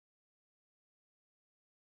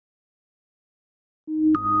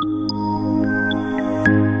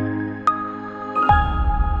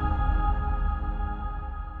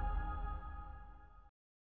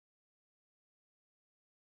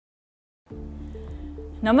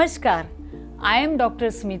Namaskar, I am Dr.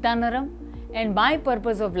 Smita Naram and my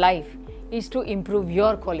purpose of life is to improve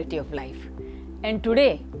your quality of life. And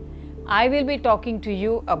today I will be talking to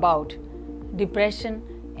you about depression,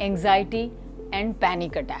 anxiety and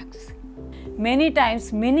panic attacks. Many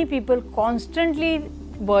times many people constantly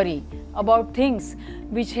worry about things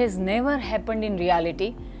which has never happened in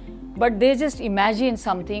reality, but they just imagine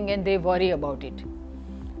something and they worry about it.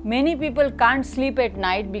 Many people can't sleep at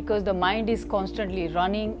night because the mind is constantly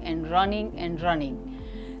running and running and running.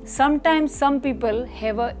 Sometimes some people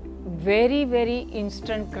have a very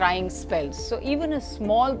instant crying spells. So even a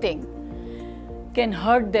small thing can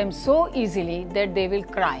hurt them so easily that they will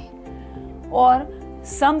cry. Or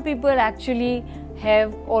some people actually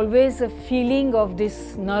have always a feeling of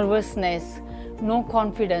this nervousness, no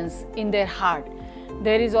confidence in their heart.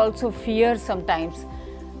 There is also fear sometimes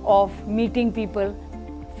of meeting people,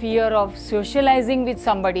 fear of socializing with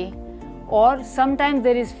somebody, or sometimes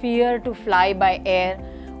there is fear to fly by air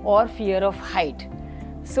or fear of height.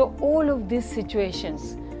 So all of these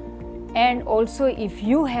situations, and also if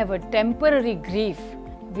you have a temporary grief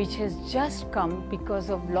which has just come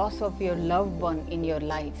because of loss of your loved one in your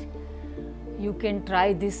life, you can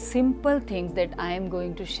try these simple things that I am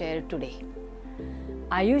going to share today.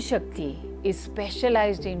 Ayushakti is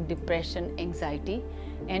specialized in depression, anxiety,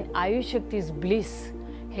 and Ayushakti's bliss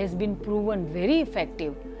has been proven very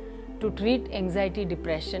effective to treat anxiety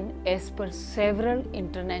depression as per several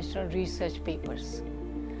international research papers.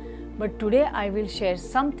 But today I will share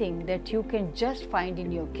something that you can just find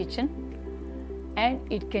in your kitchen and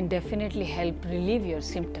it can definitely help relieve your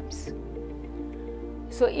symptoms.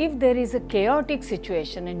 So if there is a chaotic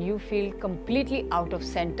situation and you feel completely out of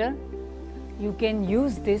center, you can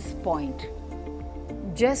use this point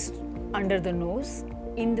just under the nose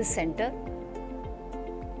in the center.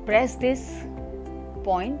 Press this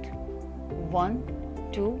point 1,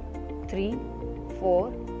 2, 3,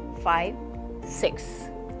 4, 5, 6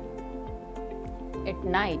 at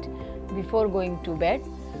night before going to bed,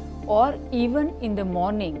 or even in the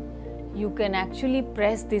morning you can actually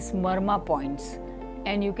press these murmur points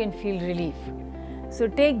and you can feel relief. So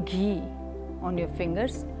take ghee on your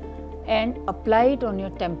fingers and apply it on your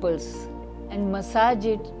temples and massage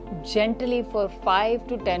it gently for 5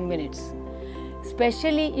 to 10 minutes.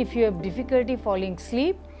 Especially if you have difficulty falling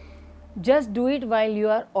asleep, just do it while you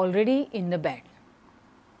are already in the bed.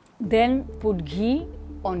 Then put ghee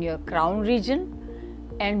on your crown region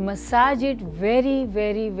and massage it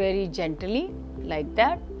very gently like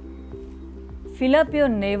that. Fill up your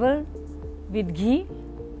navel with ghee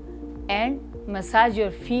and massage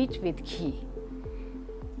your feet with ghee.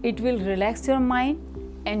 It will relax your mind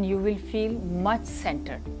and you will feel much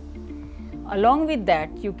centered. Along with that,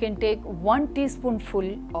 you can take 1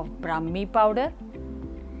 teaspoonful of Brahmi powder,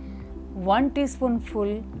 1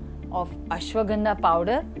 teaspoonful of Ashwagandha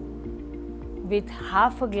powder with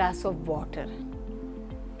half a glass of water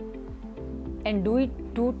and do it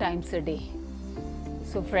 2 times a day.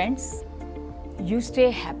 So friends, you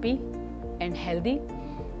stay happy and healthy.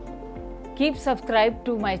 Keep subscribed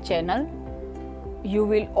to my channel. You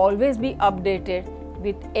will always be updated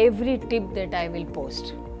with every tip that I will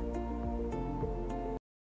post.